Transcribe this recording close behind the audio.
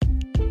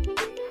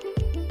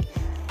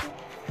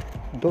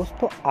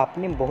दोस्तों,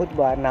 आपने बहुत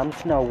बार नाम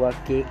सुना होगा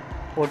कि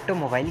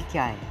ऑटोमोबाइल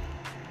क्या है।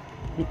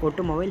 ये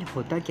ऑटोमोबाइल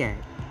होता क्या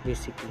है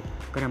बेसिकली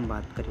अगर हम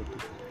बात करें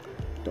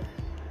तो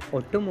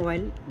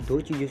ऑटोमोबाइल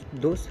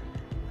दो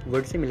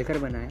वर्ड से मिलकर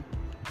बना है,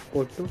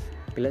 ऑटो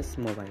प्लस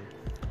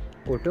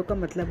मोबाइल। ऑटो का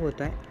मतलब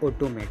होता है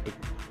ऑटोमेटिक,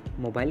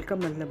 मोबाइल का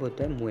मतलब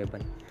होता है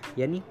मूवेबल,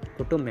 यानी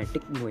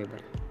ऑटोमेटिक मूवेबल।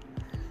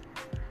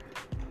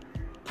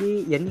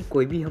 कि यानी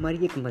कोई भी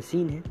हमारी एक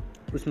मशीन है,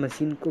 उस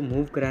मशीन को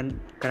मूव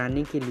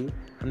कराने के लिए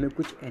हमें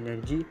कुछ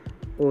एनर्जी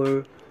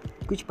और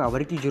कुछ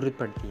पावर की ज़रूरत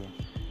पड़ती है।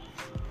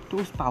 तो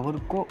उस पावर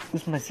को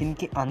उस मशीन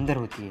के अंदर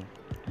होती है,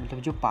 मतलब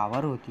जो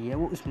पावर होती है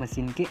वो उस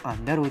मशीन के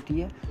अंदर होती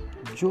है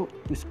जो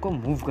उसको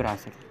मूव करा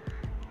सके।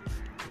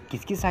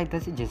 किसकी सहायता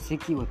से? जैसे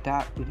कि होता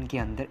है उनके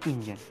अंदर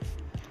इंजन,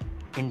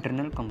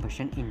 इंटरनल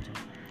कंबशन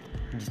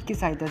इंजन, जिसकी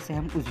सहायता से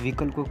हम उस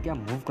व्हीकल को क्या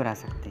मूव करा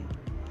सकते हैं।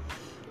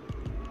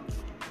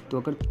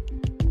 तो अगर